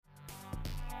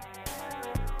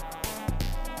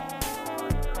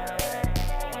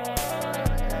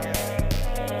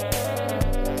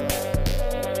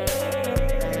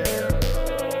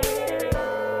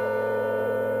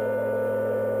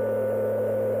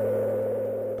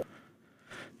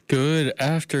Good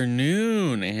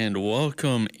afternoon and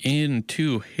welcome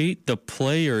into Hate the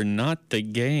Player, Not the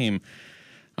Game.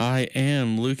 I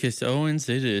am Lucas Owens.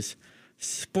 It is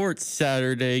Sports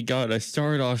Saturday. Got to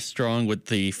start off strong with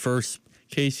the first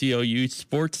KCOU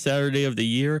Sports Saturday of the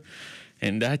year,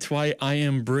 and that's why I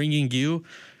am bringing you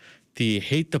the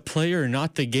Hate the Player,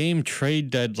 Not the Game trade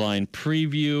deadline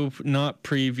preview, not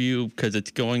preview because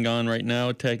it's going on right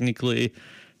now, technically,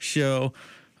 show.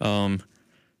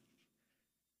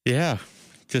 Yeah,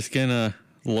 just gonna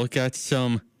look at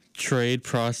some trade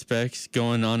prospects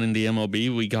going on in the MLB.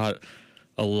 We got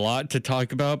a lot to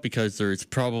talk about because there's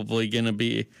probably gonna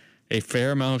be a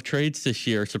fair amount of trades this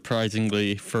year,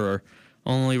 surprisingly, for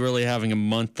only really having a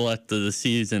month left of the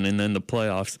season and then the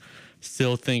playoffs.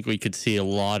 Still think we could see a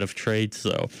lot of trades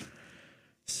though.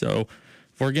 So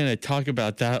we're gonna talk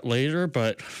about that later,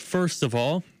 but first of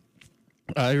all,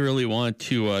 I really want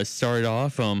to start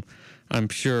off. I'm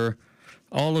sure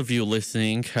all of you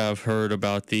listening have heard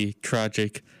about the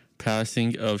tragic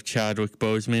passing of Chadwick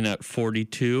Boseman at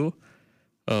 42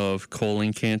 of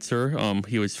colon cancer.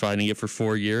 He was fighting it for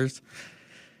 4 years,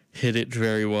 hid it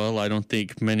very well. I don't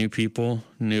think many people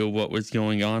knew what was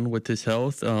going on with his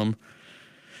health. And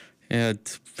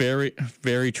it's very,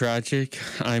 very tragic.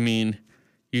 I mean,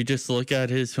 you just look at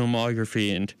his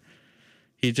filmography and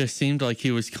he just seemed like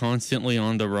he was constantly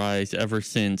on the rise ever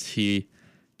since he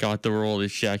got the role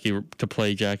as to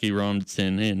play Jackie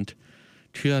Robinson in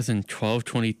 2012,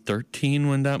 2013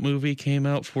 when that movie came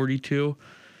out, 42.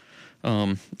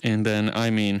 And then, I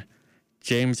mean,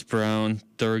 James Brown,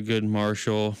 Thurgood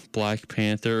Marshall, Black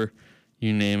Panther,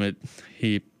 you name it,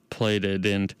 he played it.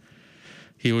 And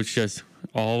he was just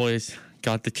always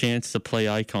got the chance to play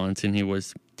icons, and he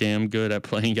was damn good at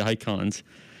playing icons.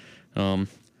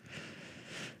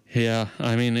 Yeah,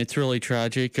 I mean, it's really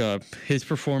tragic. His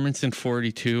performance in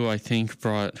 42, I think,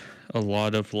 brought a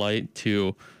lot of light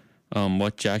to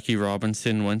what Jackie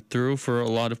Robinson went through for a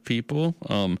lot of people.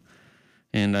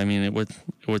 And I mean, it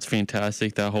was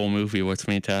fantastic. That whole movie was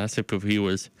fantastic, but he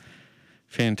was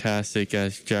fantastic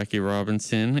as Jackie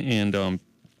Robinson. And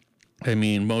I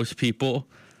mean, most people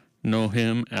know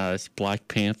him as Black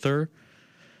Panther.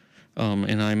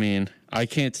 And I mean, I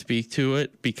can't speak to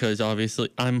it because obviously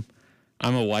I'm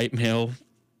a white male.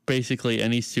 Basically,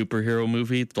 any superhero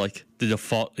movie, like the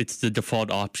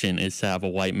default option is to have a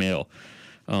white male.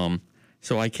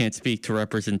 So I can't speak to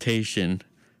representation,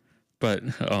 but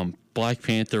Black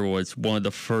Panther was one of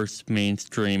the first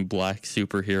mainstream black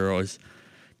superheroes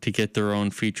to get their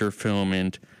own feature film,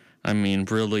 and I mean,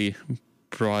 really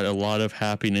brought a lot of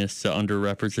happiness to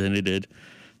underrepresented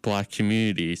black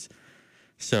communities.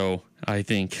 So I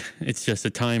think it's just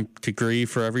a time to grieve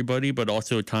for everybody, but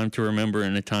also a time to remember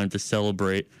and a time to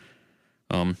celebrate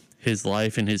his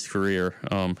life and his career.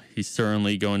 He's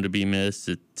certainly going to be missed.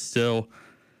 It still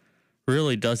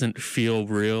really doesn't feel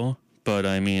real, but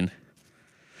I mean,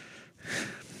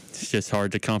 it's just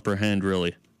hard to comprehend,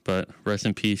 really. But rest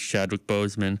in peace, Chadwick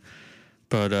Boseman.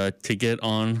 But to get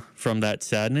on from that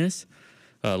sadness,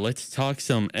 let's talk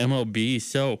some MLB.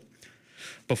 So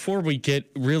before we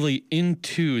get really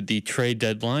into the trade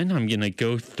deadline, I'm going to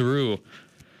go through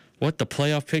what the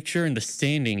playoff picture and the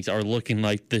standings are looking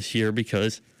like this year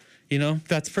because, you know,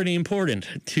 that's pretty important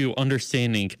to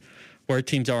understanding where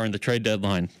teams are in the trade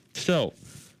deadline. So,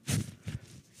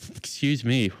 excuse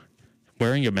me,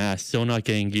 wearing a mask, still not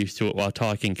getting used to it while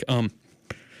talking.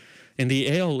 In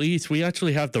the AL East, we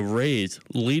actually have the Rays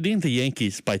leading the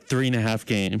Yankees by 3.5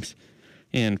 games.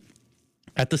 And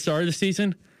at the start of the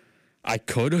season, I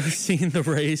could have seen the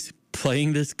Rays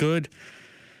playing this good,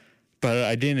 but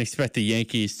I didn't expect the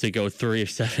Yankees to go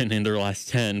 3-7 in their last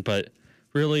 10. But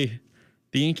really,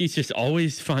 the Yankees just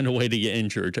always find a way to get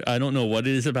injured. I don't know what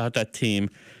it is about that team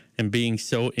and being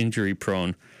so injury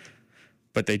prone,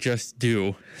 but they just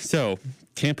do. So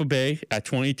Tampa Bay at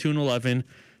 22-11,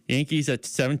 Yankees at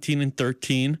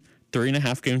 17-13,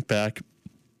 3.5 games back.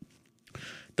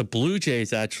 The Blue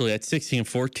Jays actually at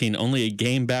 16-14, only a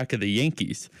game back of the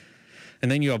Yankees. And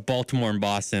then you have Baltimore and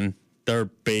Boston. They're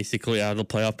basically out of the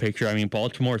playoff picture. I mean,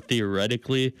 Baltimore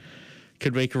theoretically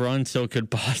could make a run, so could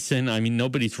Boston. I mean,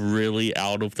 nobody's really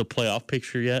out of the playoff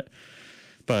picture yet.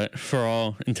 But for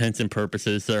all intents and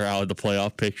purposes, they're out of the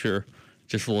playoff picture,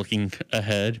 just looking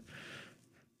ahead.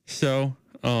 So,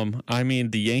 I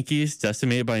mean, the Yankees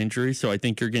decimated by injury, so I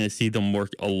think you're going to see them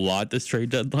work a lot this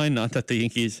trade deadline. Not that the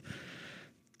Yankees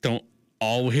don't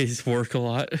always work a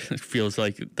lot. It feels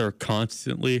like they're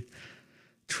constantly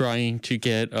trying to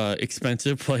get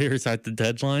expensive players at the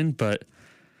deadline, but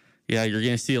yeah, you're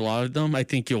going to see a lot of them. I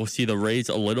think you'll see the Rays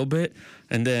a little bit,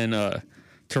 and then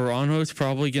Toronto's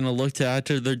probably going to look to add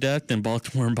to their depth, and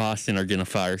Baltimore and Boston are going to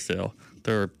fire sale.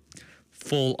 They're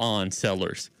full-on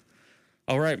sellers.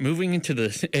 All right, moving into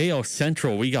the AL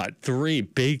Central, we got 3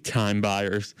 big-time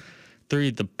buyers, 3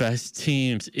 of the best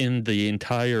teams in the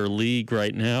entire league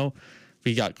right now.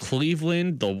 We got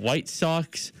Cleveland, the White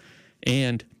Sox,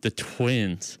 and the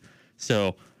Twins.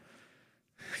 So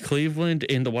Cleveland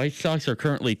and the White Sox are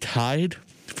currently tied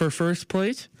for first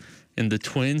place, and the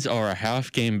Twins are a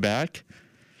half game back.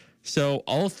 So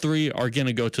all 3 are going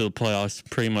to go to the playoffs,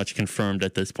 pretty much confirmed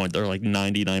at this point. They're like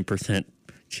 99%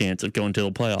 chance of going to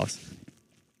the playoffs.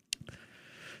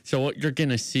 So what you're going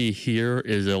to see here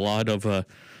is a lot of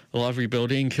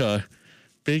rebuilding.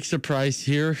 Big surprise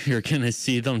here. You're going to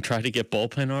see them try to get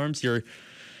bullpen arms. You're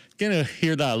going to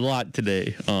hear that a lot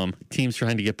today. Teams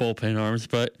trying to get bullpen arms,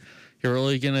 but you're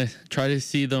really going to try to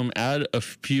see them add a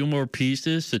few more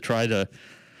pieces to try to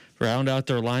round out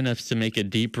their lineups to make a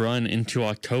deep run into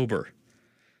October.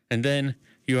 And then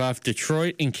you have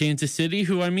Detroit and Kansas City,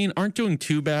 who, aren't doing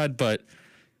too bad, but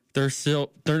they're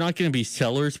not going to be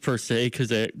sellers per se because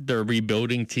they're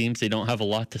rebuilding teams. They don't have a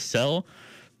lot to sell.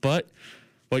 But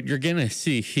what you're going to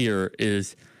see here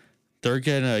is they're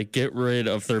going to get rid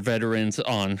of their veterans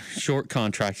on short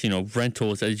contracts,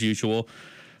 rentals as usual.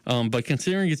 But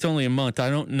considering it's only a month, I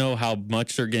don't know how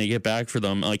much they're going to get back for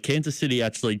them. Kansas City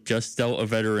actually just dealt a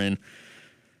veteran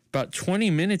about 20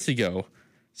 minutes ago.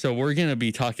 So we're going to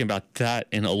be talking about that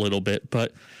in a little bit,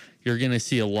 but you're going to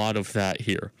see a lot of that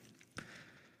here.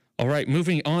 All right,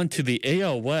 moving on to the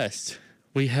AL West,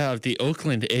 we have the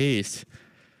Oakland A's,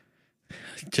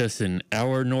 just an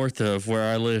hour north of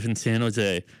where I live in San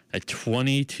Jose, at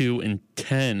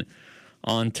 22-10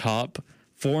 on top,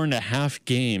 4.5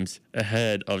 games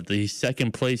ahead of the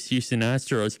second place Houston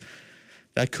Astros.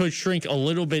 That could shrink a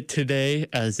little bit today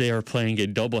as they are playing a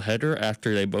doubleheader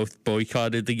after they both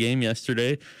boycotted the game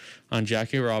yesterday on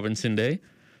Jackie Robinson Day.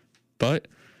 But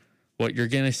what you're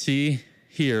going to see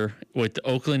here with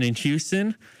Oakland and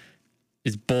Houston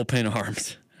is bullpen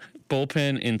arms.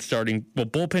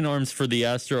 Bullpen arms for the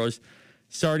Astros,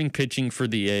 starting pitching for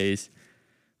the A's.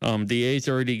 The A's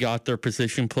already got their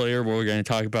position player. We're going to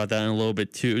talk about that in a little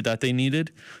bit too, that they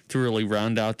needed to really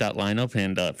round out that lineup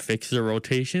and fix their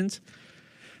rotations.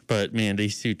 But man,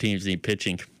 these 2 teams need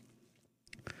pitching.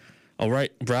 All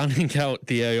right, rounding out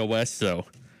the AL West though,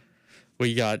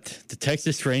 we got the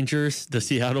Texas Rangers, the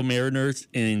Seattle Mariners,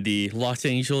 and the Los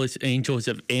Angeles Angels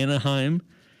of Anaheim.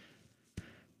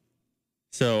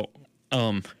 So,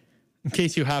 in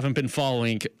case you haven't been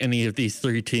following any of these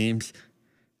 3 teams,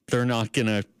 they're not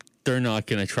gonna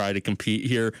try to compete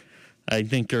here. I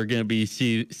think they're gonna be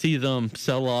see them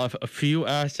sell off a few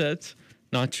assets.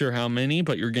 Not sure how many,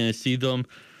 but you're gonna see them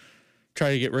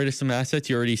try to get rid of some assets.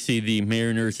 You already see the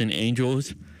Mariners and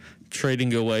Angels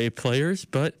trading away players,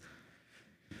 but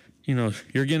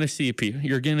you're gonna see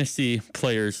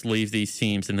players leave these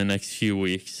teams in the next few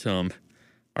weeks.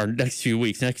 Next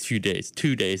few days,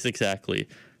 2 days exactly. I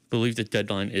believe the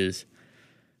deadline is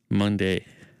Monday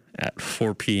at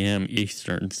 4 p.m.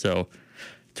 Eastern. So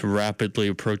it's rapidly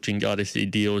approaching. Gotta see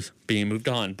deals being moved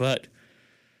on. But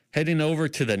heading over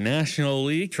to the National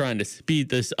League, trying to speed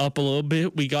this up a little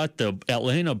bit, we got the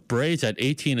Atlanta Braves at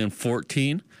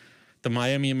 18-14, the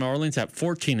Miami Marlins at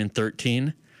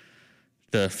 14-13,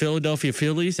 the Philadelphia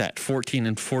Phillies at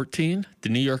 14-14, the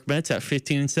New York Mets at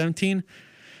 15-17,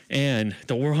 and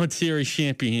the World Series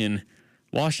champion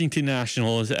Washington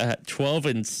Nationals at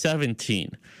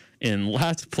 12-17 in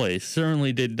last place.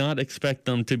 Certainly did not expect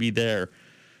them to be there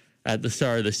at the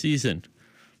start of the season.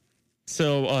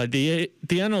 So the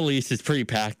NL East is pretty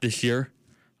packed this year.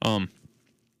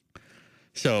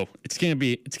 So it's gonna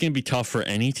be tough for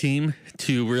any team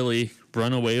to really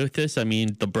run away with this.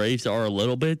 The Braves are a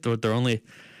little bit, but they're only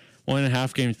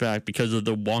 1.5 games back because of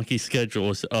the wonky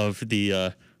schedules of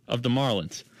the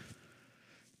Marlins.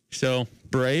 So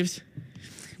Braves,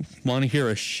 want to hear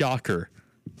a shocker,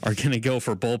 are going to go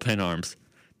for bullpen arms.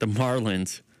 The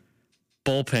Marlins,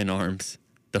 bullpen arms.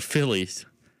 The Phillies,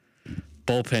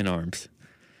 bullpen arms.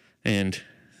 And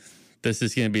this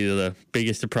is going to be the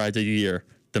biggest surprise of the year.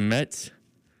 The Mets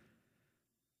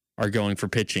are going for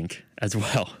pitching as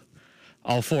well.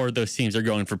 All 4 of those teams are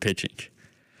going for pitching,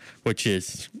 which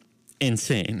is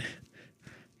insane.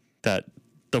 That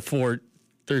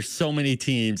there's so many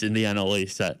teams in the NL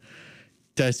East that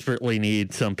desperately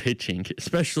need some pitching,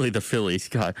 especially the Phillies.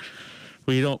 God,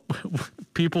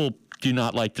 people do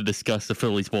not like to discuss the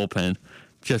Phillies bullpen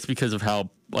just because of how,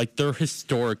 they're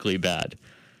historically bad,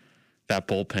 that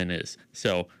bullpen is.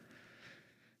 So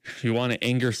if you want to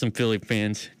anger some Philly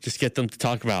fans, just get them to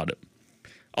talk about it.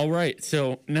 All right,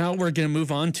 so now we're going to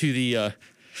move on to the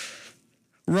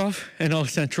Rough NL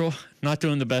Central, not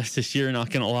doing the best this year, not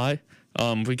going to lie.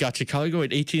 We got Chicago at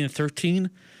 18-13,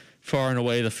 far and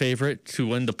away the favorite to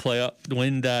win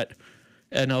that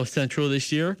NL Central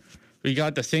this year. We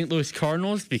got the St. Louis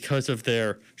Cardinals because of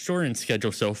their shortened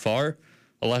schedule so far,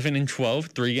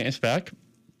 11-12, 3 games back.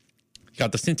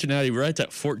 Got the Cincinnati Reds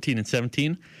at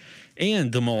 14-17,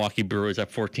 and the Milwaukee Brewers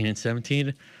at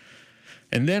 14-17.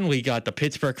 And then we got the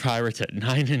Pittsburgh Pirates at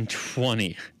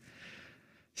 9-20.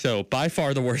 So by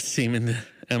far the worst team in the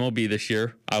MLB this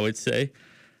year, I would say.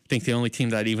 I think the only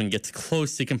team that even gets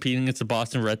close to competing is the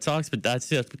Boston Red Sox, but that's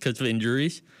just because of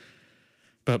injuries.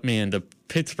 But man, the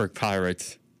Pittsburgh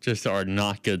Pirates just are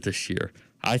not good this year.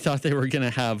 I thought they were going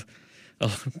to have a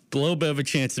little bit of a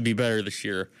chance to be better this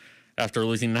year after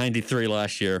losing 93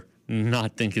 last year.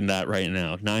 Not thinking that right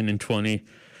now. 9-20.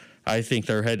 I think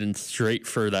they're heading straight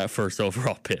for that first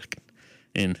overall pick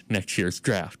in next year's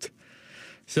draft.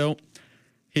 So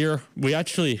here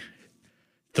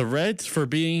the Reds, for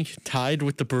being tied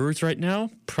with the Brewers right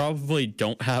now, probably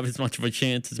don't have as much of a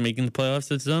chance as making the playoffs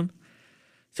as them.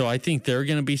 So I think they're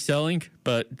going to be selling,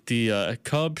 but the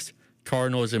Cubs,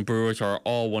 Cardinals, and Brewers are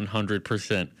all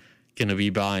 100% going to be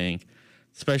buying,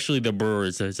 especially the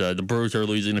Brewers, as the Brewers are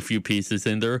losing a few pieces,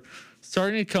 and they're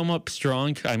starting to come up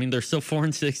strong. I mean, they're still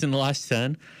 4-6 in the last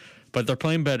 10, but they're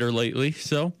playing better lately,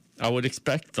 so I would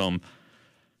expect them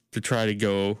to try to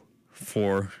go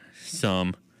for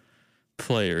some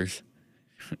players,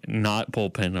 not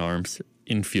bullpen arms,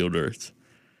 infielders.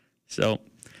 So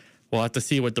we'll have to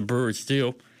see what the Brewers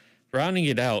do. Rounding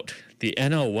it out, the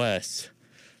NL West,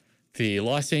 the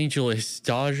Los Angeles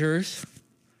Dodgers,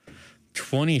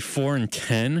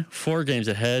 24-10, 4 games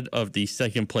ahead of the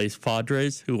second place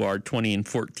Padres, who are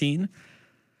 20-14.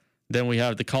 Then we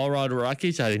have the Colorado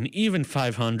Rockies at an even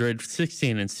 500,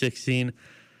 16-16,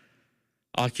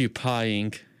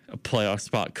 occupying a playoff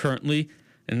spot currently.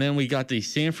 And then we got the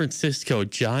San Francisco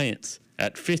Giants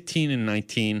at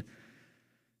 15-19,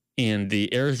 and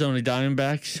the Arizona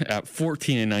Diamondbacks at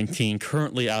 14-19,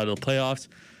 currently out of the playoffs.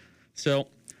 So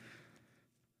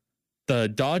the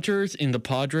Dodgers and the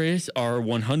Padres are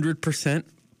 100%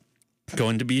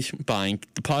 going to be buying.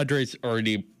 The Padres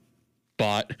already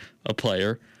bought a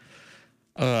player.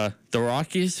 The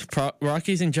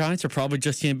Rockies and Giants are probably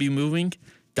just going to be moving.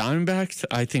 Diamondbacks,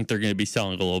 I think they're going to be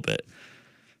selling a little bit.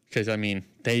 Because, I mean,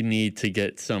 they need to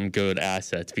get some good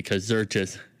assets because they're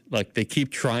just, they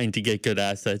keep trying to get good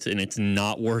assets and it's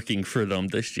not working for them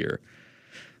this year.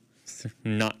 It's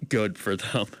not good for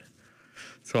them.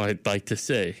 So I'd like to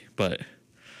say, but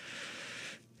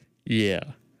yeah.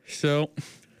 So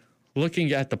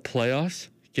looking at the playoffs,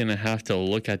 gonna have to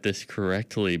look at this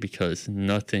correctly because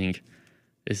nothing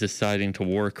is deciding to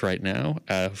work right now,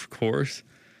 of course.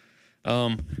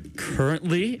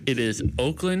 Currently it is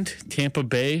Oakland, Tampa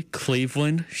Bay,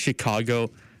 Cleveland, Chicago,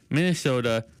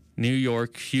 Minnesota, New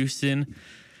York, Houston,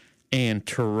 and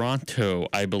Toronto,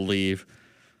 I believe,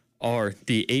 are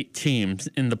the 8 teams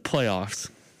in the playoffs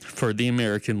for the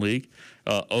American League.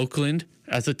 Oakland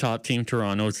as a top team,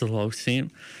 Toronto is the lowest team.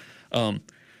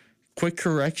 Quick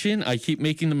correction, I keep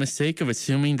making the mistake of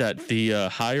assuming that the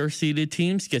higher seeded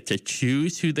teams get to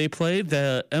choose who they play.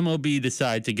 The MLB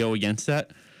decide to go against that.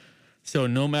 So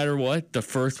no matter what, the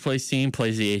first place team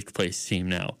plays the 8th place team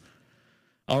now.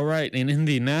 All right, and in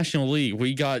the National League,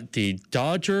 we got the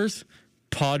Dodgers,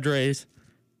 Padres,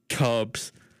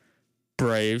 Cubs,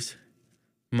 Braves,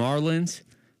 Marlins,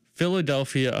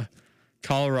 Philadelphia,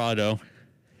 Colorado,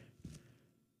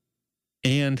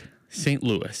 and St.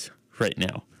 Louis right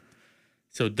now.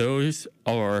 So those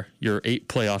are your 8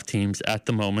 playoff teams at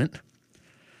the moment.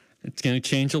 It's going to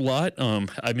change a lot.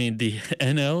 I mean, the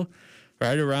NL,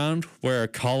 right around where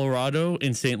Colorado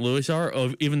and St. Louis are,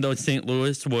 even though St.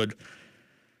 Louis would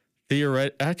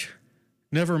theoretically,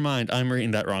 never mind, I'm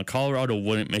reading that wrong. Colorado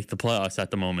wouldn't make the playoffs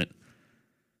at the moment.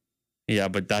 Yeah,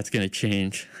 but that's going to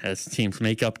change as teams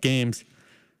make up games.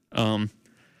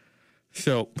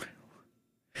 So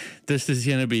this is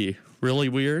going to be really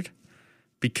weird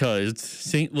because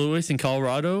St. Louis and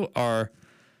Colorado are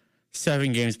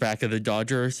 7 games back of the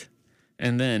Dodgers,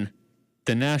 and then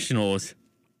the Nationals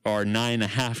are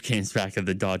 9.5 games back of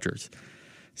the Dodgers.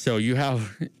 So you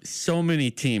have so many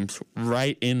teams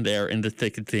right in there in the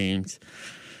thick of things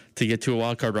to get to a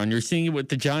wild card run. You're seeing it with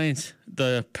the Giants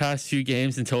the past few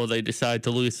games until they decide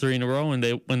to lose 3 in a row, and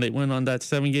when they went on that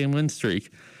 7-game win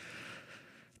streak.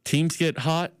 Teams get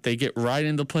hot, they get right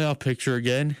in the playoff picture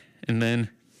again, and then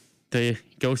they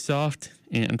go soft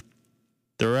and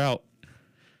they're out.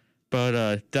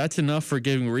 But that's enough for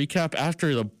giving a recap.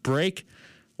 After the break,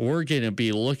 we're going to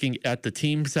be looking at the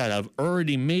teams that have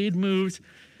already made moves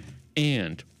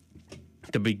and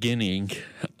the beginning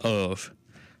of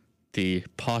the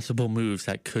possible moves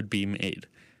that could be made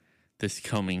this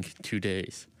coming 2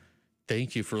 days.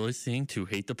 Thank you for listening to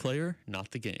Hate the Player,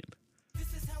 Not the Game.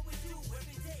 This is how we do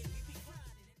every day. We be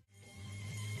grinding.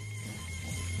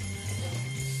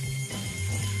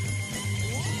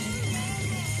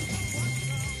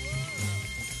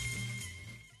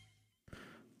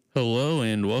 Hello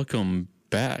and welcome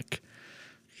back.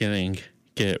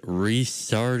 Get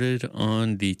restarted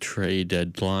on the trade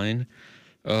deadline.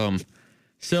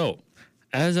 So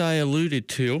as I alluded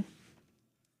to,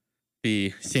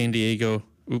 the San Diego,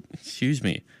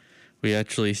 we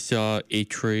actually saw a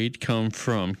trade come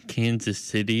from Kansas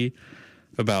City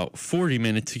about 40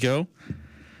 minutes ago.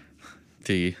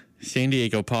 The San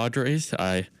Diego Padres,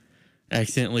 I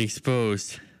accidentally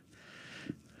exposed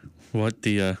what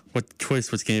the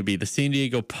twist was going to be. The San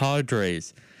Diego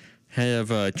Padres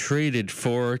have traded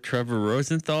for Trevor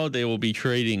Rosenthal. They will be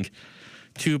trading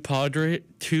two Padres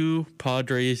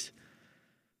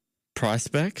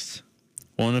prospects.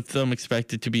 One of them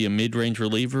expected to be a mid-range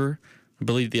reliever. I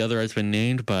believe the other has been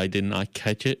named, but I did not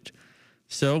catch it.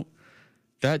 So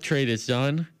that trade is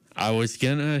done. I was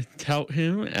going to tout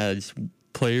him as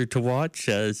player to watch,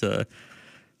 as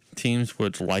teams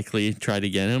would likely try to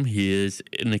get him. He is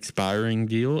an expiring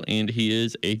deal, and he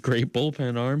is a great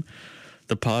bullpen arm.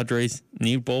 The Padres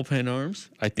need bullpen arms.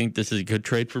 I think this is a good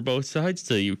trade for both sides.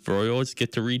 The Royals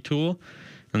get to retool,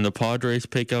 and the Padres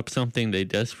pick up something they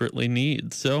desperately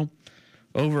need. So,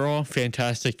 overall,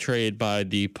 fantastic trade by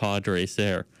the Padres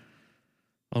there.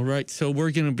 All right, so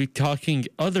we're going to be talking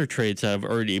other trades that have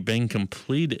already been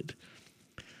completed.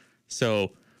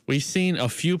 So, we've seen a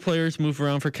few players move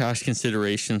around for cash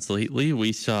considerations lately.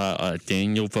 We saw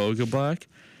Daniel Vogelbach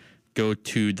go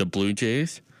to the Blue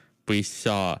Jays. We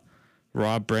saw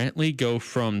Rob Brantley go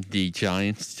from the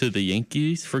Giants to the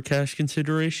Yankees for cash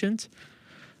considerations.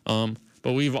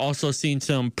 But we've also seen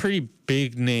some pretty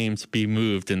big names be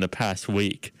moved in the past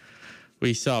week.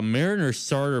 We saw Mariners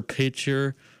starter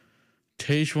pitcher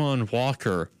Taijuan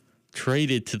Walker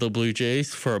traded to the Blue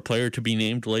Jays for a player to be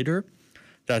named later.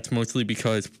 That's mostly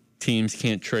because teams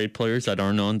can't trade players that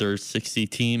aren't on their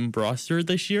 60-team roster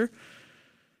this year.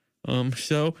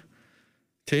 So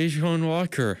Taijuan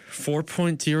Walker,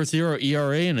 4.00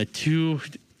 ERA and a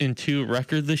 2-2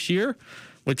 record this year,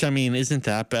 which, I mean, isn't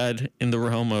that bad in the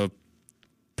realm of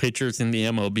pitchers in the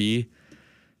MLB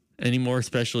anymore,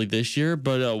 especially this year.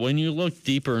 But when you look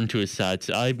deeper into his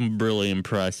stats, I'm really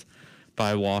impressed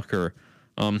by Walker.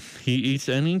 He eats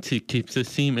innings, he keeps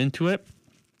his team into it.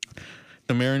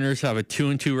 The Mariners have a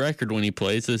 2-2 record when he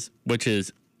plays, which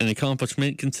is an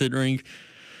accomplishment considering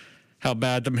how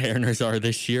bad the Mariners are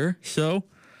this year. So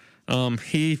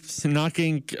he's not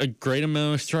getting a great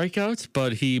amount of strikeouts,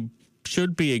 but he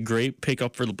should be a great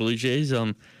pickup for the Blue Jays.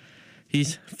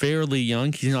 He's fairly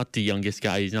young. He's not the youngest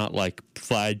guy. He's not like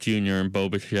Vlad Jr. and Bo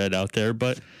Bichette out there,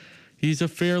 but he's a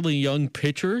fairly young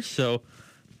pitcher. So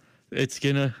it's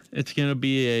gonna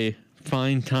be a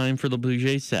fine time for the Blue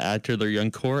Jays to add to their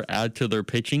young core, add to their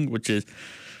pitching, which is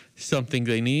something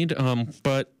they need.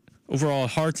 But overall,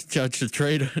 hard to judge the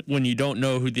trade when you don't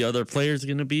know who the other player is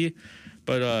going to be.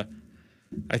 But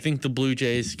I think the Blue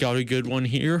Jays got a good one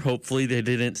here. Hopefully they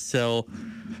didn't sell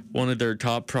one of their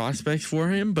top prospects for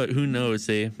him, but who knows?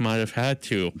 They might have had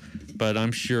to. But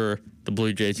I'm sure the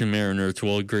Blue Jays and Mariners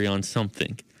will agree on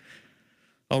something.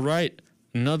 All right,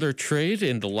 another trade,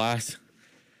 in the last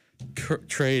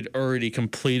trade already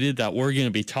completed that we're going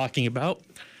to be talking about.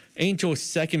 Angels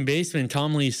second baseman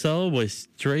Tom Liesel was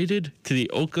traded to the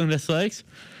Oakland Athletics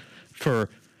for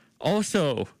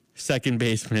also second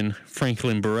baseman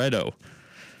Franklin Barreto.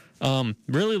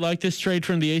 Really like this trade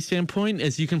from the A standpoint.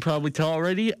 As you can probably tell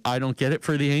already, I don't get it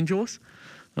for the Angels.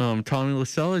 Tommy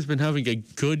Liesel has been having a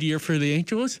good year for the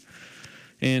Angels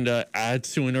and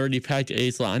adds to an already packed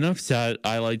A's lineup that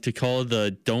I like to call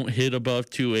the don't hit above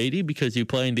 280 because you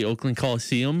play in the Oakland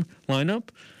Coliseum lineup.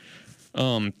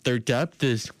 Their depth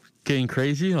is getting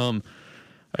crazy. I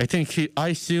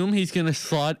assume he's going to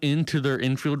slot into their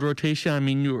infield rotation. I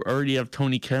mean, you already have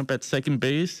Tony Kemp at second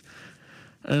base.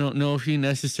 I don't know if you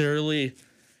necessarily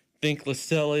think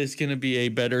Liesel is going to be a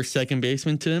better second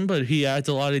baseman to him, but he adds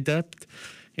a lot of depth.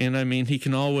 And, I mean, he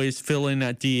can always fill in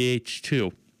at DH,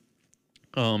 too.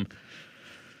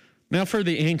 Now for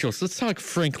the Angels, let's talk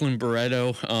Franklin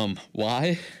Barreto.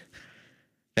 Why?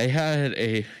 They had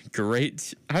a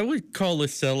great, I would call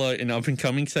Liesel an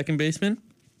up-and-coming second baseman.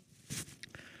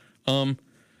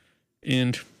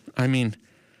 And, I mean,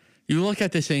 you look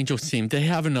at this Angels team, they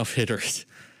have enough hitters.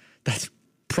 That's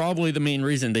probably the main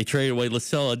reason they traded away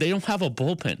Liesel. They don't have a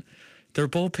bullpen. Their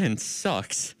bullpen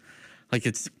sucks. Like,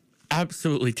 it's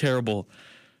absolutely terrible.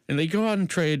 And they go out and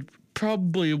trade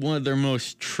probably one of their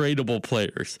most tradable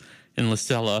players in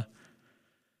Lysella.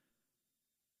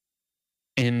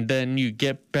 And then you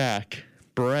get back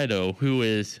Barreto, who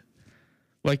is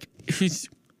like,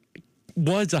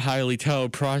 was a highly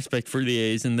touted prospect for the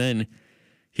A's, and then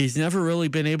he's never really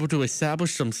been able to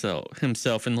establish himself in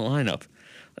the lineup.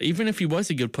 Even if he was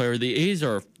a good player, the A's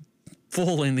are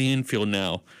full in the infield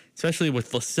now, especially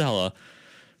with Lysella.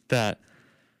 That,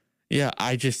 yeah,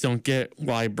 I just don't get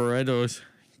why Barreto's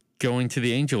going to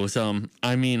the Angels.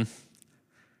 I mean,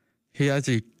 he has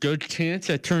a good chance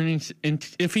at turning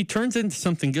into, if he turns into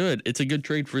something good, it's a good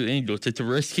trade for the Angels. It's a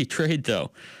risky trade,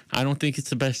 though. I don't think it's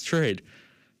the best trade.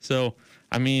 So,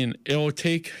 I mean, it'll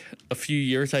take a few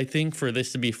years, I think, for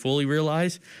this to be fully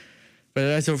realized. But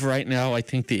as of right now, I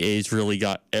think the A's really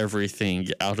got everything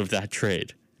out of that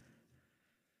trade.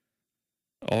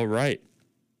 All right.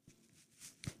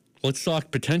 Let's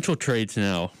talk potential trades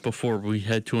now before we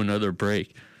head to another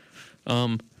break.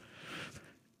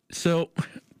 So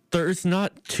there's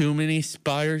not too many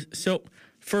buyers. So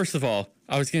first of all,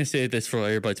 I was going to say this for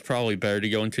later, but it's probably better to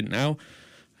go into now.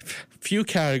 Few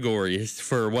categories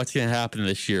for what's going to happen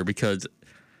this year, because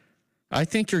I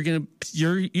think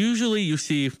you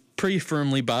see pretty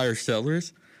firmly buyers,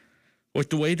 sellers. With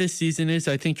the way this season is,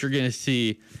 I think you're going to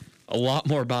see a lot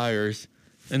more buyers,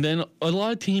 and then a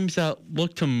lot of teams that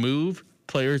look to move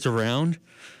players around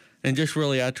and just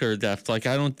really add to their depth. Like,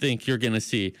 I think you're going to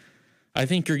see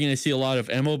a lot of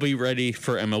MLB ready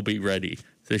for MLB ready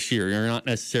this year. You're not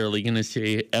necessarily going to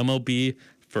see MLB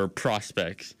for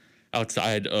prospects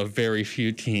outside of very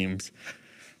few teams,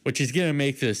 which is going to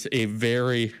make this a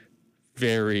very,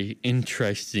 very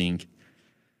interesting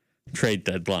trade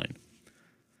deadline.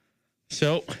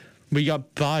 So we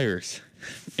got buyers,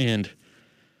 and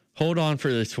hold on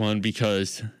for this one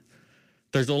because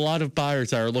there's a lot of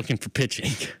buyers that are looking for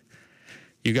pitching.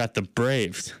 You got the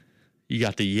Braves, you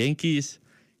got the Yankees,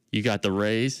 you got the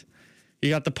Rays, you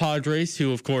got the Padres,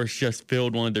 who of course just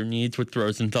filled one of their needs with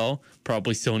Rosenthal.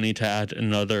 Probably still need to add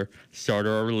another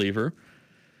starter or reliever.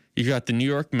 You got the New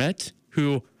York Mets,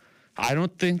 who I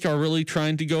don't think are really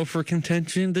trying to go for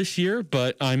contention this year,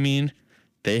 but I mean,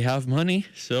 they have money,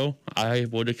 so I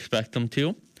would expect them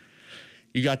to.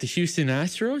 You got the Houston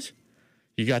Astros,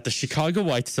 you got the Chicago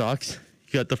White Sox,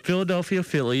 you got the Philadelphia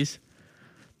Phillies,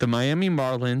 the Miami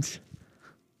Marlins,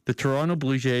 the Toronto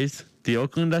Blue Jays, the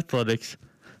Oakland Athletics,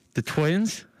 the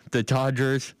Twins, the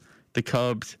Dodgers, the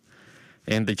Cubs,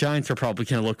 and the Giants are probably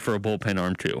going to look for a bullpen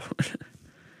arm too.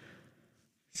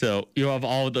 So you have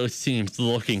all of those teams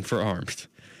looking for arms.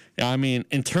 I mean,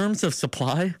 in terms of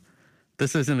supply,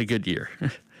 this isn't a good year.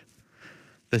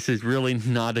 This is really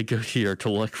not a good year to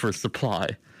look for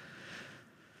supply.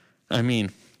 I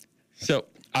mean, so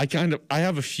I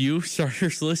have a few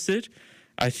starters listed.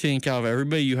 I think out of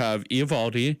everybody, you have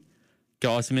Eovaldi,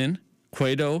 Gausman,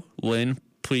 Cueto, Lynn,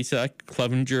 Plesac,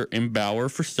 Clevenger, and Bauer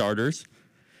for starters.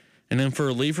 And then for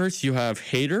relievers, you have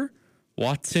Hader,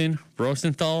 Watson,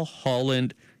 Rosenthal,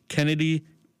 Holland, Kennedy,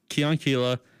 Keon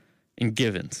Keala, and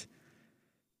Givens.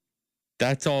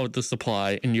 That's all the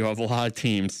supply, and you have a lot of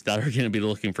teams that are going to be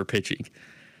looking for pitching.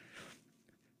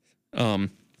 I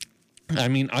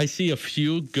mean, I see a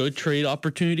few good trade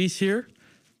opportunities here,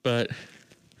 but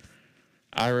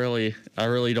I really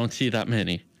don't see that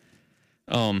many.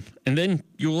 And then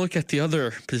you look at the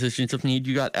other positions of need.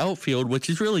 You got outfield, which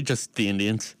is really just the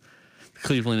Indians. The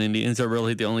Cleveland Indians are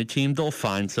really the only team. They'll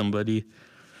find somebody.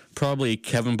 Probably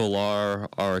Kevin Pillar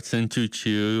or Sin-Soo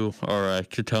Choo or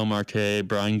Ketel Marte,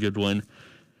 Brian Goodwin.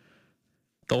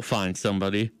 They'll find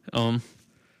somebody. And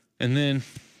then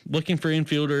looking for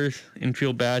infielders,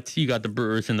 infield bats, you got the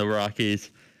Brewers and the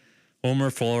Rockies. Homer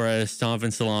Flores,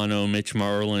 Donovan Solano, Mitch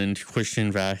Marland,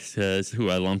 Christian Vasquez, who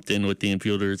I lumped in with the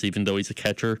infielders, even though he's a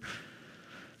catcher.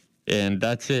 And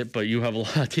that's it. But you have a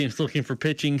lot of teams looking for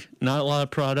pitching, not a lot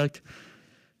of product.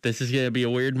 This is going to be a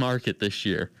weird market this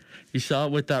year. You saw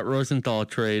it with that Rosenthal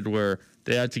trade where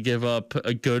they had to give up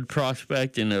a good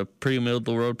prospect and a pretty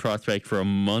middle-of-the-road prospect for a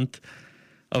month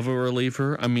of a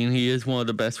reliever. I mean, he is one of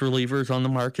the best relievers on the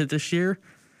market this year.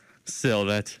 Still,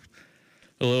 that's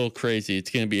a little crazy. It's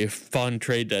going to be a fun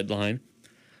trade deadline.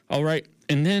 All right,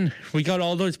 and then we got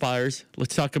all those buyers.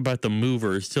 Let's talk about the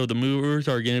movers. So the movers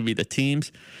are going to be the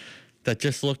teams that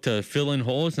just look to fill in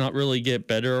holes, not really get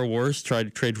better or worse, try to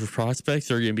trade for prospects.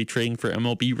 They're going to be trading for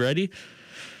MLB ready.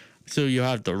 So you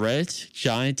have the Reds,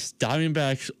 Giants,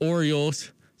 Diamondbacks,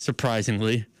 Orioles,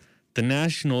 surprisingly. The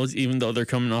Nationals, even though they're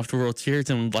coming off the World Series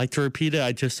and would like to repeat it,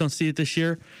 I just don't see it this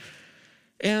year.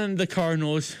 And the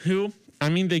Cardinals, who, I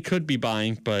mean, they could be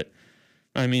buying, but,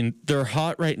 I mean, they're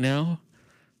hot right now.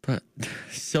 but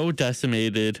so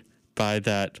decimated by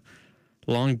that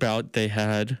long bout they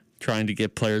had trying to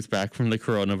get players back from the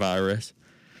coronavirus.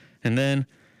 And then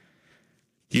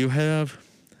you have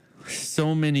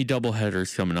so many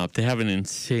doubleheaders coming up. They have an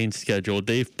insane schedule.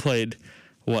 They've played,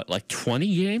 like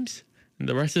 20 games? And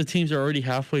the rest of the teams are already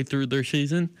halfway through their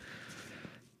season.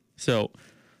 So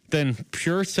then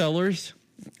pure sellers,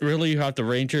 really you have the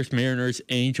Rangers, Mariners,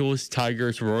 Angels,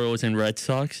 Tigers, Royals, and Red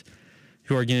Sox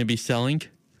who are going to be selling.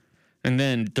 And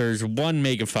then there's one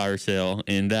mega fire sale,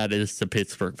 and that is the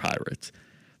Pittsburgh Pirates.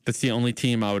 That's the only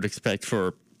team I would expect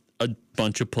for a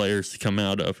bunch of players to come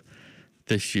out of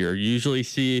this year. You usually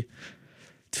see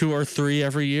 2 or 3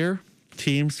 every year.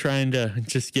 Teams trying to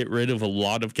just get rid of a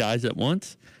lot of guys at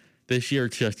once. This year,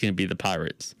 it's just going to be the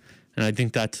Pirates. And I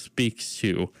think that speaks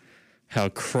to how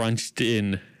crunched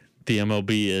in the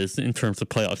MLB is in terms of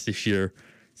playoffs this year,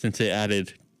 since they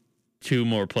added 3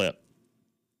 more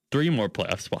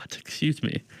playoff spots. Excuse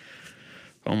me.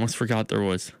 Almost forgot there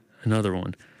was another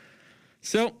one.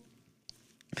 So,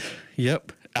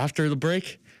 yep, after the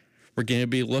break, we're going to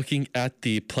be looking at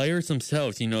the players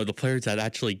themselves, the players that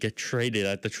actually get traded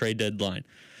at the trade deadline.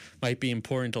 Might be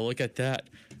important to look at that.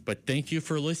 But thank you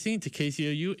for listening to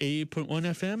KCOU 88.1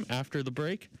 FM after the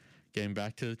break. Getting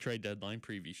back to the trade deadline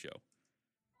preview show.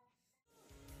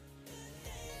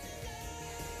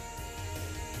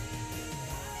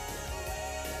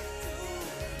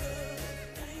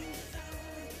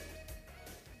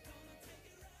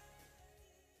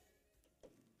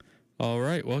 All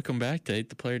right, welcome back to 8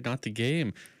 the Player, Not the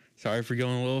Game. Sorry for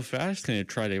going a little fast. Going to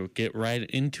try to get right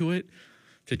into it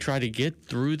to try to get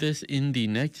through this in the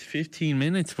next 15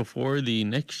 minutes before the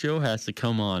next show has to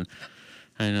come on.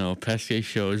 I know, pesky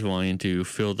shows wanting to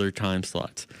fill their time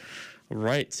slots. All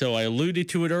right, so I alluded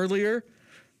to it earlier.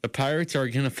 The Pirates are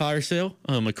going to fire sale.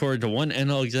 According to one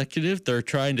NL executive, they're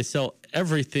trying to sell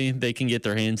everything they can get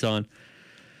their hands on.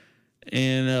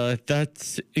 And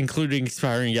that's including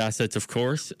expiring assets, of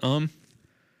course.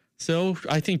 So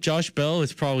I think Josh Bell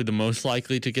is probably the most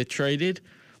likely to get traded,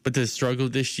 but the struggle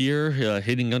this year,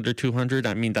 hitting under 200.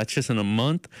 I mean, that's just in a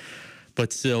month,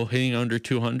 but still hitting under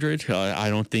 200. I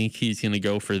don't think he's going to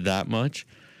go for that much.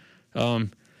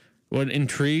 What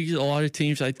intrigues a lot of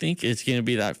teams, I think, is going to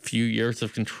be that few years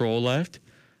of control left.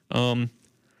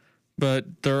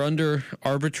 But they're under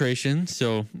arbitration,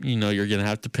 so, you're going to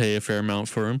have to pay a fair amount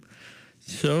for him.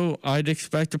 So I'd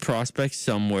expect a prospect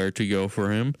somewhere to go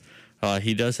for him.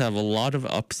 He does have a lot of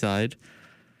upside,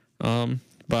 but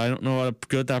I don't know how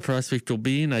good that prospect will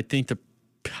be, and I think the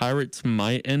Pirates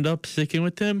might end up sticking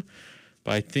with him,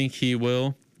 but I think he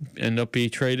will end up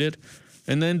being traded.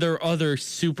 And then their other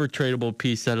super tradable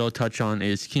piece that I'll touch on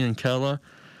is Kenan Kela.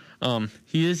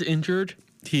 He is injured.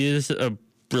 He is a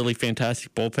really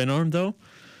fantastic bullpen arm, though.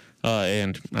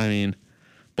 And, I mean,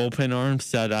 bullpen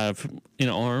arms that have an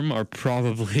arm are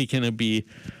probably going to be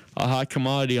a hot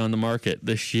commodity on the market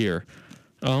this year.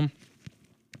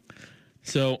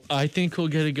 So I think he'll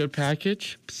get a good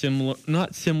package,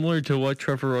 not similar to what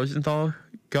Trevor Rosenthal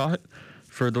got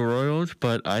for the Royals,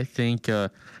 but I think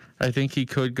he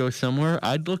could go somewhere.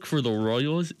 I'd look for the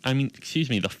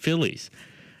Phillies,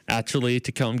 actually,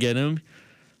 to come get him,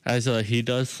 as he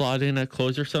does slot in at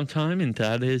closer sometime, and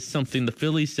that is something the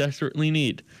Phillies desperately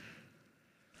need.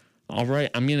 All right,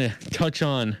 I'm going to touch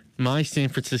on my San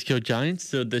Francisco Giants,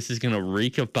 so this is going to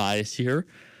reek of bias here.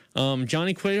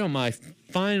 Johnny Cueto might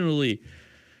finally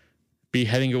be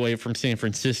heading away from San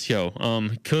Francisco.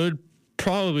 Could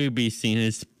probably be seen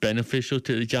as beneficial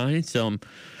to the Giants.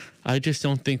 I just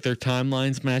don't think their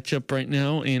timelines match up right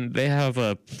now, and they have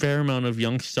a fair amount of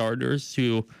young starters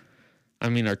who,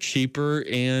 are cheaper,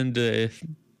 and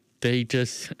they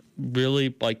just really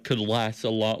could last a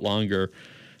lot longer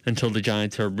until the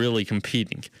Giants are really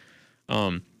competing.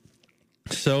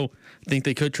 So I think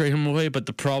they could trade him away, but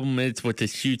the problem is with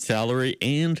his huge salary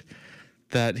and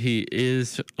that he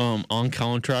is on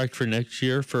contract for next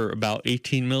year for about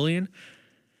 $18 million.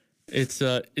 It's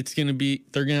gonna be,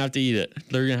 they're gonna have to eat it.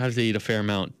 They're gonna have to eat a fair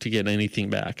amount to get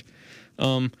anything back.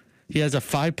 He has a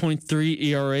 5.3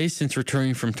 ERA since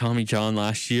returning from Tommy John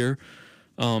last year.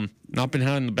 Not been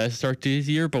having the best start to his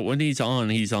year, but when he's on,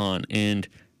 and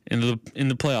in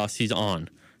the playoffs, he's on.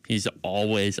 He's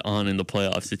always on in the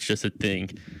playoffs. It's just a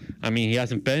thing. He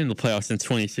hasn't been in the playoffs since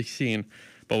 2016,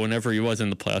 but whenever he was in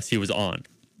the playoffs, he was on.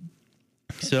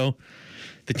 So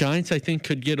the Giants, I think,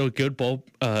 could get a good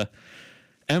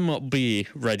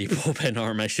MLB-ready bullpen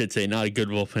arm, I should say, not a good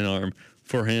bullpen arm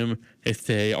for him if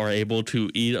they are able to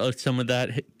eat some of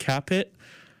that cap hit.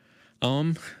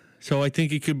 So I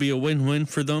think it could be a win-win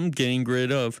for them, getting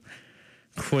rid of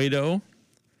Cueto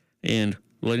and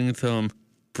letting them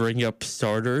bring up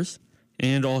starters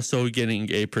and also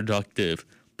getting a productive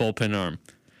bullpen arm.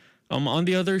 On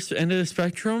the other end of the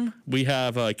spectrum, we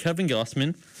have Kevin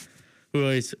Gossman, who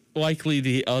is likely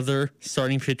the other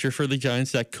starting pitcher for the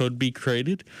Giants that could be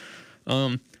traded.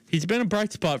 He's been a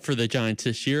bright spot for the Giants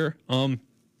this year,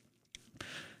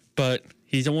 but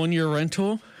he's a one-year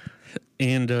rental,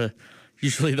 and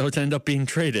usually those end up being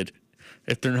traded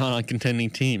if they're not on contending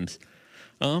teams.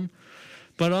 But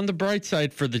on the bright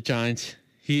side for the Giants,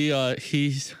 he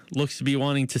looks to be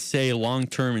wanting to stay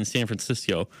long-term in San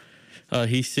Francisco.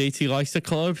 He states he likes the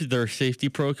club, their safety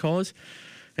protocols,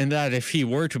 and that if he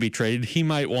were to be traded, he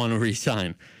might want to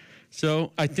resign.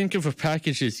 So I think if a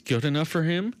package is good enough for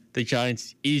him, the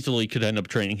Giants easily could end up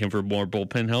trading him for more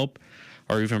bullpen help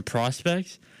or even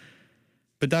prospects.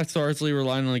 But that's largely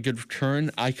relying on a good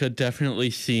return. I could definitely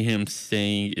see him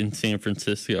staying in San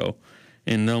Francisco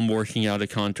and them working out a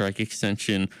contract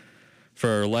extension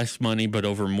for less money but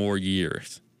over more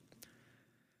years.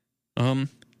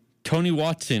 Tony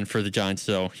Watson for the Giants,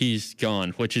 though, he's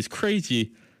gone, which is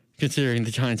crazy considering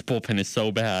the Giants' bullpen is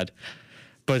so bad.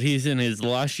 But he's in his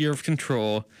last year of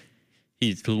control.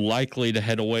 He's likely to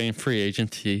head away in free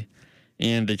agency.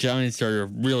 And the Giants are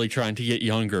really trying to get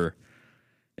younger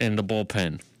in the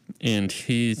bullpen. And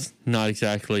he's not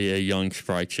exactly a young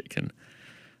spry chicken.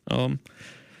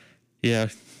 Yeah,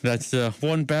 that's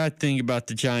one bad thing about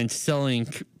the Giants selling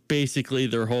basically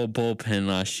their whole bullpen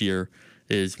last year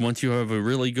is once you have a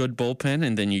really good bullpen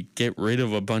and then you get rid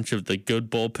of a bunch of the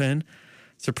good bullpen,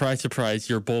 surprise, surprise,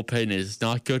 your bullpen is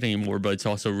not good anymore, but it's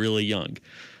also really young.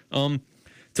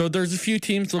 So there's a few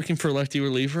teams looking for a lefty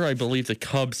reliever. I believe the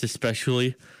Cubs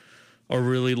especially are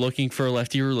really looking for a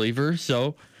lefty reliever.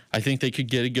 So I think they could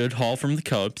get a good haul from the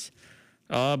Cubs.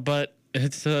 But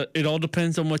it all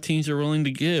depends on what teams are willing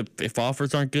to give. If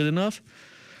offers aren't good enough,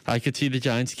 I could see the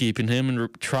Giants keeping him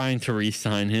and trying to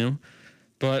re-sign him.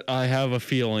 But I have a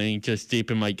feeling just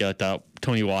deep in my gut that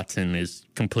Tony Watson is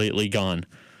completely gone.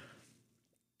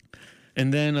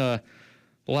 And then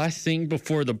last thing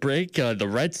before the break, the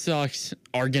Red Sox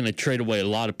are going to trade away a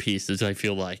lot of pieces, I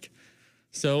feel like.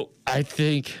 So I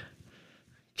think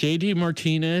JD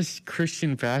Martinez,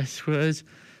 Christian Vasquez,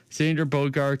 Xander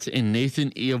Bogaerts, and Nathan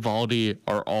Eovaldi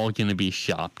are all going to be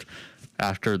shopped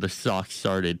after the Sox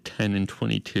started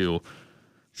 10-22.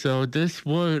 So this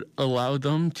would allow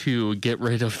them to get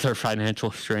rid of their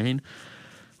financial strain,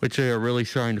 which they are really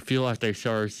starting to feel after they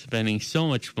started spending so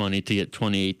much money to get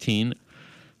 2018.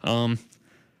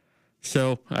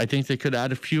 So I think they could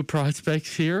add a few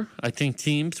prospects here. I think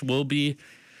teams will be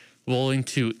willing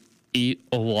to eat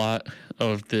a lot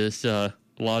of this, a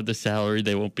lot of the salary.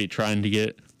 They won't be trying to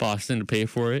get Boston to pay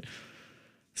for it.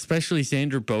 Especially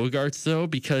Xander Bogaerts, though,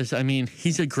 because, I mean,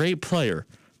 he's a great player,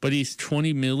 but he's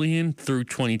 $20 million through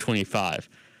 2025.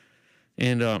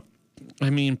 And, I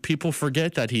mean, people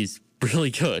forget that he's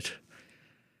really good.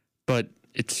 But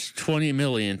it's $20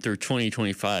 million through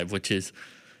 2025, which is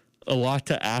a lot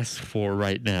to ask for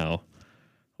right now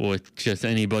with just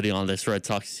anybody on this Red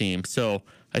Sox team. So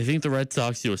I think the Red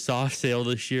Sox do a soft sale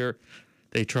this year.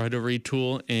 They try to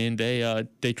retool, and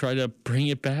they try to bring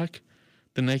it back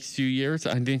the next few years.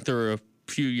 I think they're a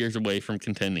few years away from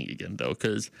contending again, though,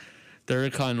 because their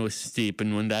decline was steep,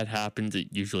 and when that happens, it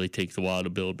usually takes a while to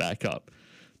build back up.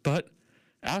 But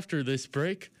after this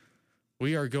break,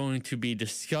 we are going to be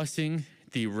discussing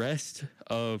the rest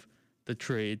of the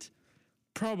trades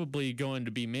probably going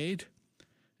to be made,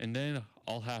 and then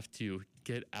I'll have to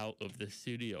get out of the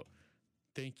studio.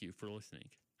 Thank you for listening.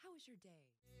 How was your day?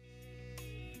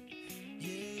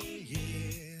 Yeah, yeah.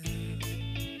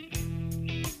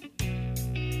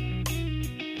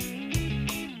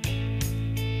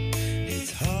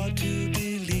 It's hard to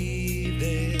believe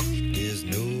that there's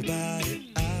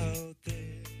nobody out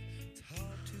there. It's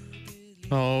hard to believe.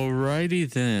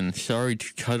 Alrighty then. Sorry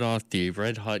to cut off the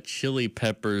Red Hot Chili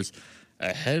Peppers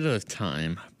ahead of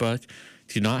time, but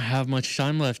do not have much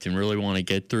time left and really want to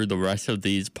get through the rest of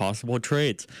these possible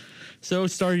trades. So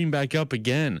starting back up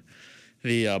again,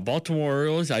 the Baltimore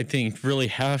Orioles, I think, really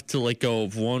have to let go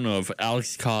of one of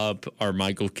Alex Cobb or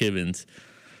Michael Givens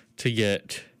to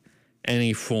get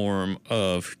any form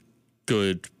of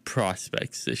good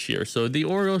prospects this year. So the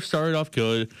Orioles started off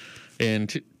good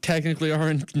and technically are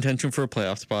in contention for a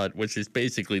playoff spot, which is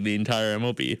basically the entire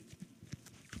MLB.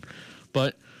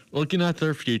 But looking at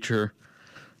their future,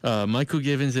 Michael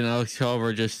Givens and Alex Cobb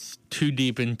are just too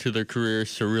deep into their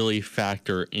careers to really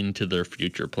factor into their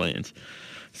future plans.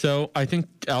 So I think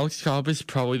Alex Cobb is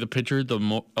probably the pitcher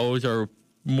the O's are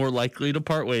more likely to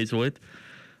part ways with.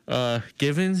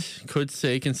 Givens could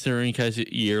say, considering he has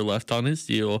a year left on his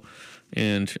deal,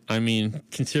 and I mean,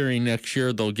 considering next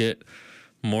year they'll get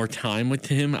more time with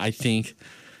him, I think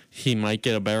he might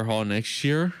get a better haul next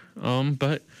year.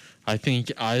 But I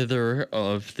think either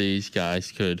of these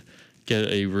guys could get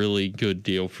a really good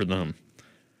deal for them.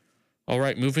 All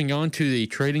right, moving on to the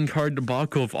trading card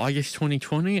debacle of August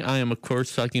 2020. I am, of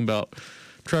course, talking about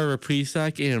Trevor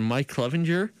Plesac and Mike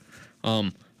Clevenger.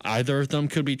 Either of them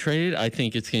could be traded. I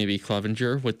think it's going to be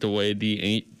Clevenger with the way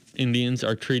the Indians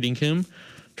are treating him,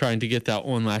 trying to get that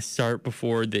one last start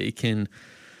before they can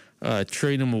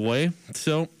trade him away.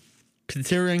 So,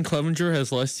 considering Clevenger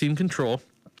has less team control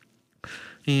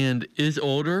and is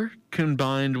older,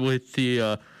 combined with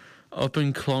the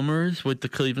up-and-comers with the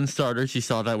Cleveland starters, you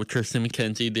saw that with Tristan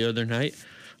McKenzie the other night,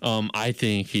 I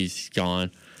think he's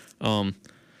gone.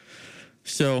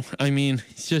 So, I mean,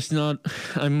 it's just not...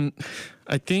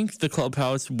 I think the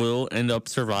clubhouse will end up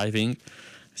surviving,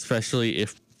 especially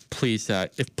if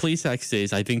Plesac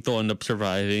stays. I think they'll end up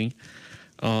surviving.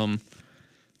 But,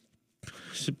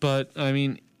 I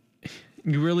mean,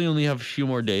 you really only have a few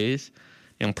more days,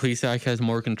 and Plesac has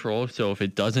more control. So if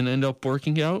it doesn't end up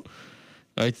working out,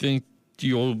 I think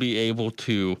you'll be able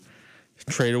to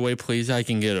trade away Plesac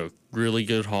and get a really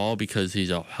good haul because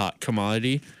he's a hot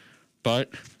commodity. But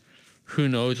who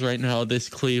knows right now, this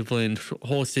Cleveland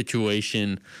whole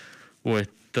situation with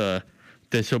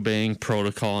disobeying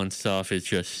protocol and stuff is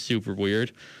just super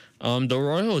weird. The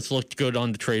Royals looked good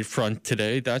on the trade front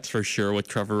today, that's for sure, with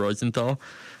Trevor Rosenthal.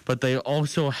 But they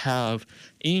also have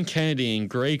Ian Kennedy and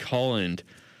Greg Holland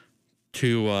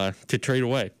to trade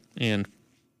away. And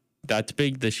that's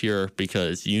big this year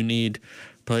because you need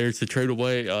players to trade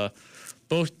away.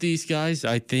 Both these guys,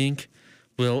 I think,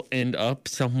 will end up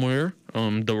somewhere.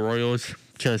 The Royals,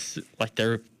 just like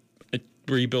they're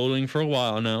rebuilding for a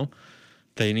while now,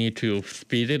 they need to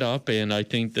speed it up, and I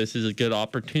think this is a good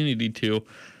opportunity to,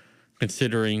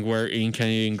 considering where Ian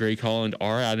Kennedy and Greg Holland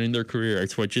are at in their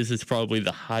careers, which is probably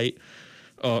the height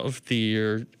of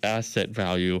the asset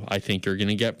value I think you're going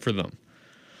to get for them.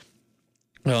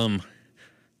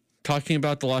 Talking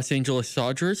about the Los Angeles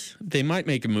Dodgers, they might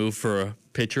make a move for a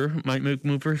pitcher, might make a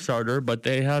move for a starter, but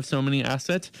they have so many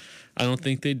assets. I don't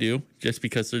think they do, just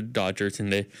because they're Dodgers,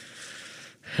 and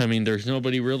there's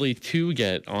nobody really to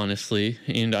get, honestly,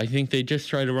 and I think they just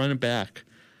try to run it back.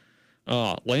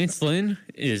 Lance Lynn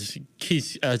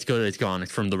he's as good as gone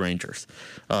from the Rangers.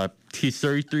 He's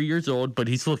 33 years old, but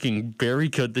he's looking very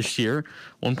good this year.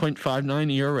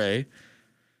 1.59 ERA.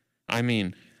 I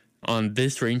mean, on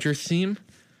this Rangers team,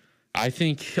 I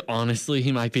think, honestly,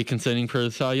 he might be contending for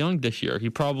the Cy Young this year. He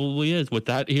probably is with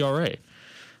that ERA.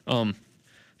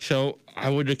 So I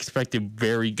would expect a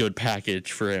very good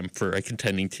package for him for a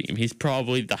contending team. He's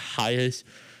probably the highest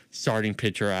starting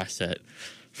pitcher asset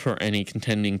for any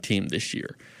contending team this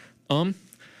year.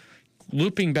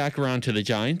 Looping back around to the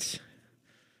Giants,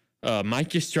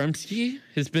 Mike Yastrzemski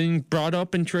has been brought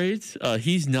up in trades.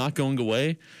 He's not going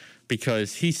away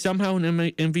because he's somehow an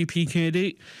MVP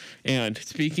candidate. And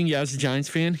speaking as a Giants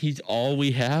fan, he's all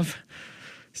we have.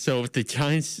 So if the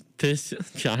Giants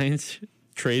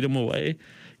trade him away,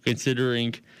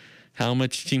 considering how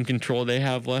much team control they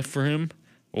have left for him,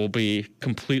 will be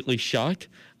completely shocked.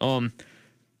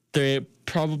 They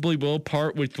probably will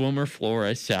part with Wilmer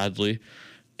Flores, sadly.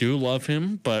 Do love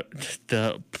him, but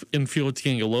the infield's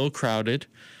getting a little crowded.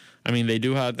 I mean, they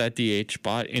do have that DH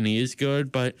spot, and he is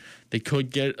good, but they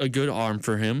could get a good arm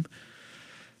for him.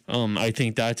 I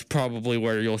think that's probably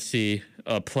where you'll see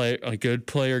a good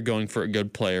player going for a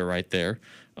good player right there.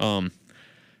 And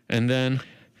then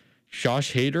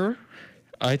Josh Hader,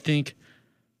 I think,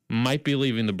 might be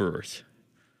leaving the Brewers.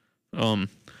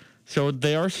 So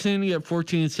they are standing at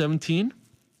 14 and 17.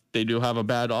 They do have a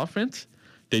bad offense.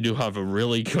 They do have a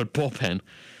really good bullpen.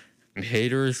 And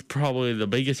Hader is probably the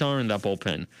biggest arm in that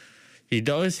bullpen.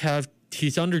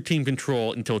 He's under team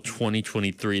control until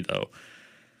 2023, though.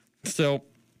 So,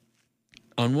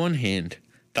 on one hand,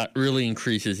 that really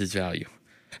increases his value.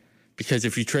 Because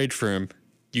if you trade for him,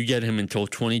 you get him until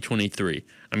 2023.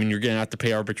 I mean, you're going to have to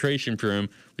pay arbitration for him,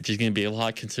 which is going to be a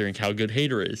lot considering how good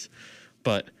Hader is.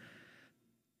 But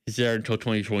he's there until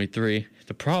 2023.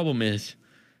 The problem is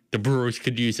the Brewers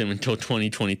could use him until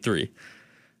 2023.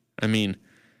 I mean,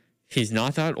 he's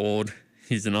not that old.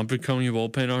 He's an up-and-coming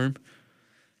bullpen arm.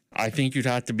 I think you'd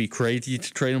have to be crazy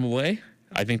to trade him away.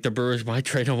 I think the Brewers might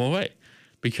trade him away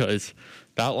because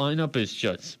that lineup is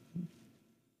just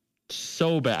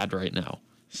so bad right now.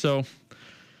 So,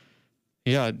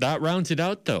 yeah, that rounds it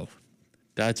out, though.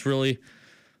 That's really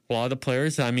a lot of the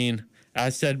players. I mean,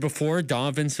 as said before,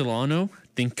 Donovan Solano, I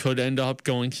think, could end up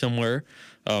going somewhere.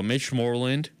 Mitch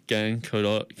Moreland, again,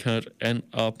 could end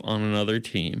up on another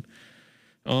team.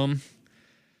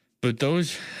 But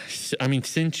those, I mean,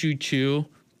 Sinchu Chu,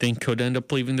 think could end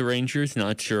up leaving the Rangers.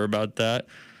 Not sure about that.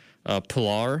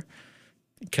 Pilar,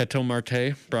 Keto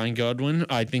Marte, Brian Godwin,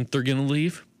 I think they're going to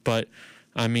leave. But,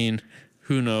 I mean,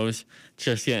 who knows?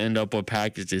 Just yet end up what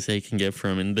packages they can get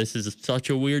from him. And this is such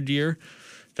a weird year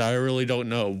that I really don't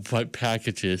know what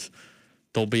packages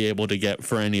they'll be able to get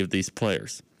for any of these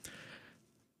players.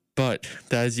 But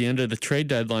that is the end of the trade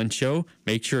deadline show.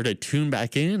 Make sure to tune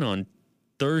back in on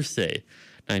Thursday,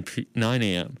 9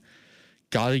 a.m.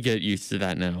 Gotta get used to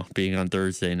that now, being on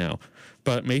Thursday now.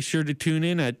 But make sure to tune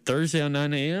in at Thursday on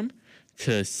 9 a.m.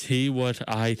 to see what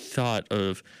I thought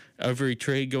of every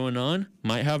trade going on.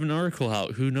 Might have an article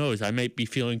out. Who knows? I might be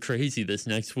feeling crazy this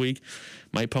next week.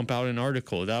 Might pump out an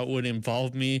article. That would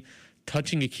involve me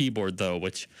touching a keyboard, though,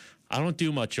 which I don't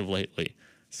do much of lately.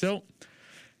 So,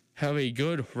 have a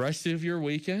good rest of your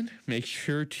weekend. Make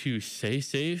sure to stay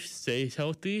safe, stay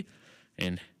healthy,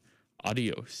 and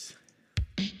adios.